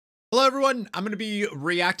Hello, everyone. I'm going to be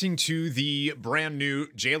reacting to the brand new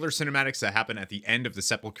Jailer cinematics that happened at the end of the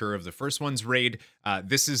Sepulchre of the First One's raid.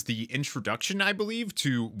 This is the introduction, I believe,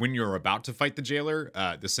 to when you're about to fight the Jailer,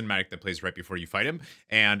 the cinematic that plays right before you fight him.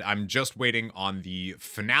 And I'm just waiting on the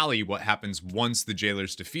finale, what happens once the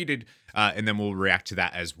Jailer's defeated, and then we'll react to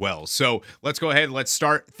that as well. So let's go ahead. Let's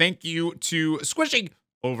start. Thank you to Squishing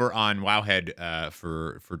over on Wowhead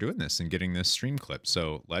for doing this and getting this stream clip.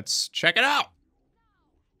 So let's check it out.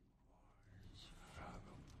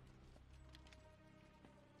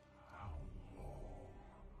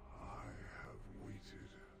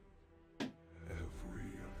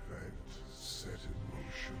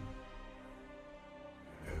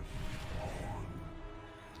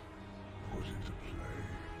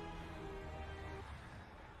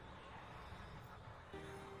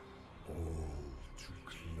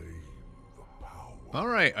 All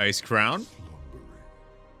right, Ice Crown.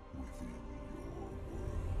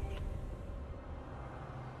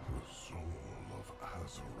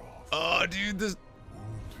 Oh, dude, this.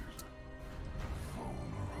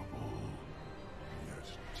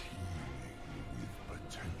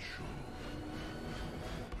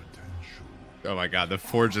 Oh my god, the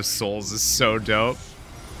Forge of Souls is so dope.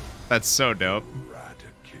 That's so dope.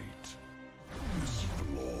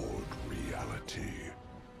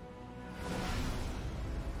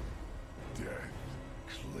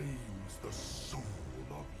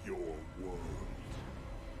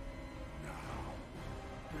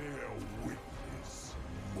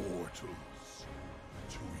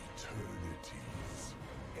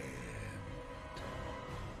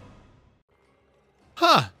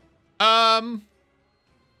 Huh.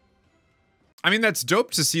 I mean, that's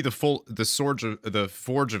dope to see the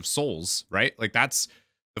Forge of Souls, right? Like that's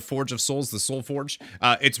the Forge of Souls, the Soul Forge.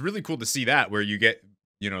 It's really cool to see that where you get,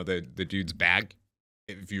 you know, the dude's bag,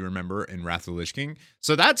 if you remember, in Wrath of the Lich King.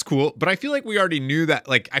 So that's cool. But I feel like we already knew that.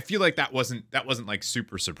 Like, I feel like that wasn't like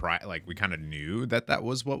super surprise. Like we kind of knew that that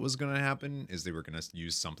was what was going to happen, is they were going to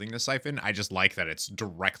use something to siphon. I just like that it's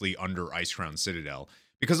directly under Ice Crown Citadel,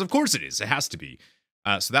 because of course it is. It has to be.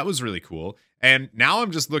 So that was really cool. And now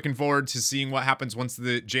I'm just looking forward to seeing what happens once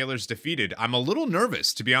the Jailer's defeated. I'm a little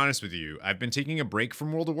nervous, to be honest with you. I've been taking a break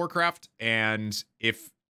from World of Warcraft, and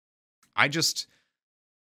if I just...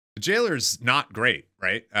 The Jailer's not great,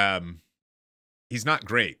 right? He's not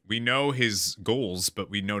great. We know his goals, but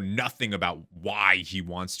we know nothing about why he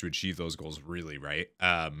wants to achieve those goals, really, right?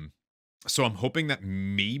 So I'm hoping that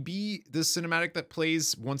maybe the cinematic that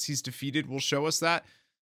plays once he's defeated will show us that.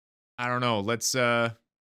 I don't know. Let's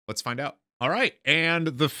find out. All right, and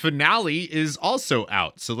the finale is also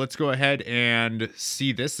out. So let's go ahead and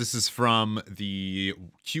see this. This is from the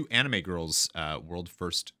Cute Anime Girls world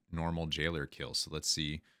first normal Jailer kill. So let's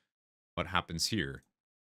see what happens here.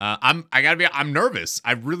 I'm nervous.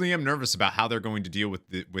 I really am nervous about how they're going to deal with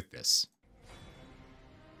this.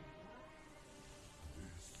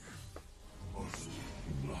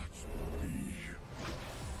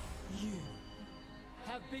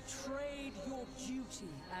 Betrayed your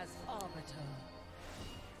duty as arbiter,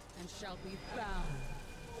 and shall be bound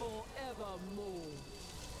forevermore.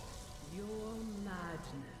 Your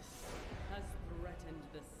madness has threatened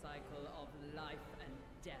the cycle of life and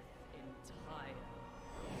death entire.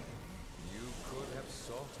 You could have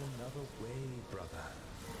sought another way, brother.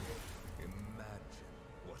 Imagine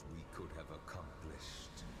what we could have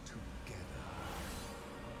accomplished together.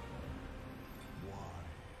 Why?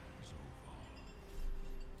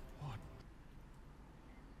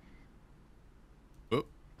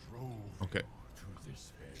 Oh, okay. To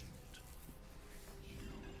this end, you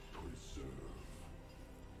preserve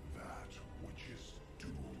that which is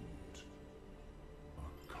doomed. A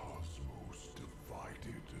cosmos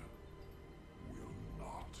divided will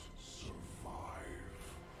not survive.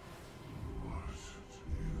 What is to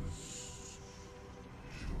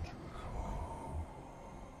come?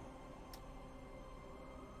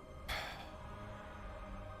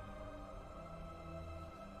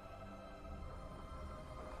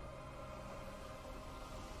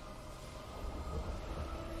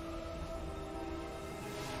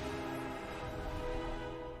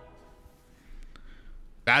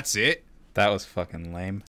 That's it. That was fucking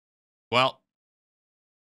lame. Well,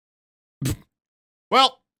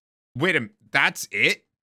 wait a minute. That's it?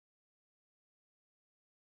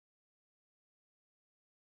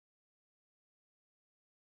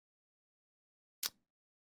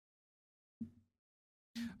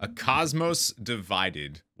 A cosmos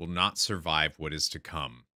divided will not survive what is to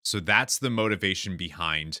come. So that's the motivation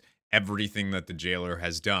behind everything that the Jailer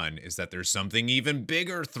has done, is that there's something even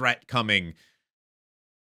bigger threat coming.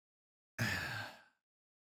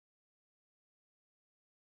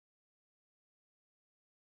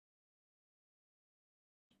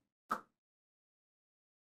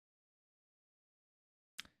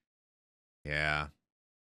 Yeah.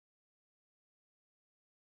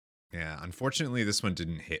 Yeah, unfortunately, this one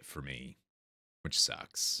didn't hit for me, which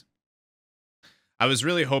sucks. I was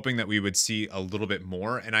really hoping that we would see a little bit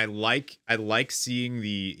more, and I like seeing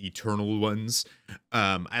the Eternal ones.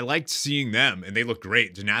 I liked seeing them, and they look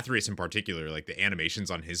great. Denathrius in particular, like the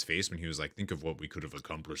animations on his face when he was like, "Think of what we could have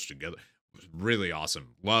accomplished together." It was really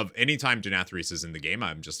awesome. Love anytime Denathrius is in the game.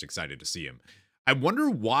 I'm just excited to see him. I wonder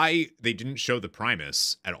why they didn't show the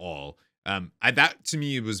Primus at all. That to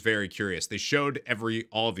me was very curious. They showed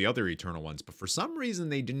all of the other Eternal ones, but for some reason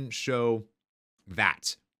they didn't show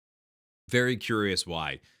that. Very curious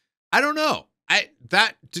why. I don't know.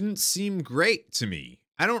 That didn't seem great to me.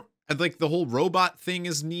 I don't like the whole robot thing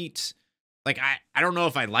is neat. Like I don't know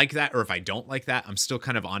if I like that or if I don't like that. I'm still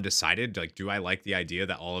kind of undecided. Like, do I like the idea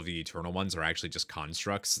that all of the Eternal ones are actually just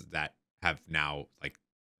constructs that have now like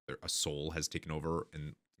a soul has taken over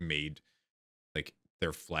and made like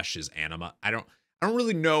their flesh is anima? I don't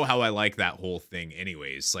really know how I like that whole thing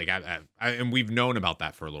anyways. Like and we've known about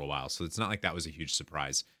that for a little while, so it's not like that was a huge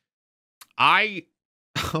surprise.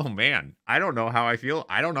 Oh man, I don't know how I feel.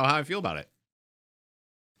 I don't know how I feel about it.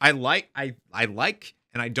 I like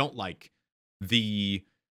and I don't like the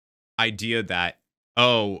idea that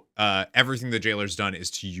everything the jailer's done is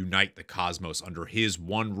to unite the cosmos under his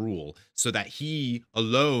one rule so that he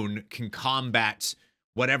alone can combat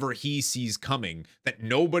whatever he sees coming that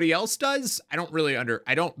nobody else does. I don't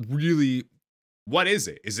really what is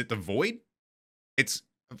it? Is it the void? It's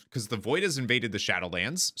because the void has invaded the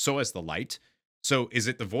Shadowlands, so has the light. So is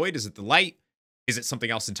it the void? Is it the light? Is it something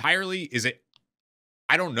else entirely?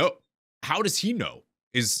 I don't know. How does he know?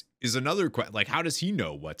 Is another question. Like, how does he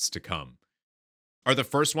know what's to come? Are the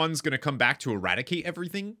first ones going to come back to eradicate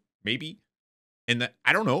everything? Maybe. And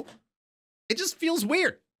I don't know. It just feels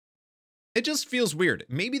weird. It just feels weird.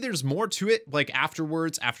 Maybe there's more to it, like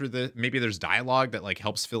afterwards, maybe there's dialogue that like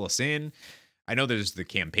helps fill us in. I know there's the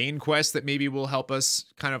campaign quest that maybe will help us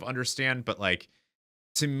kind of understand, but like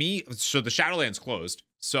to me, so the Shadowlands closed.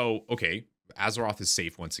 So, okay, Azeroth is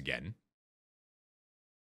safe once again.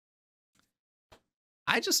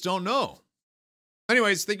 I just don't know.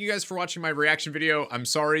 Anyways, thank you guys for watching my reaction video. I'm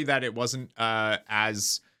sorry that it wasn't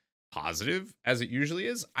as positive as it usually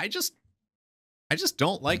is. I just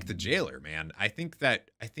don't like the jailer, man. I think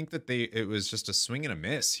that it was just a swing and a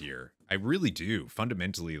miss here. I really do.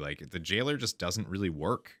 Fundamentally, like the jailer just doesn't really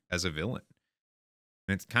work as a villain.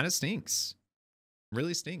 And it kind of stinks. It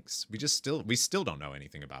really stinks. We still don't know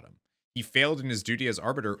anything about him. He failed in his duty as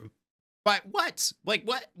arbiter. But what? Like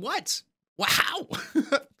what? How?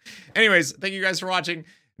 Anyways, thank you guys for watching.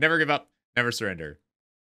 Never give up, never surrender.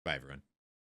 Bye everyone.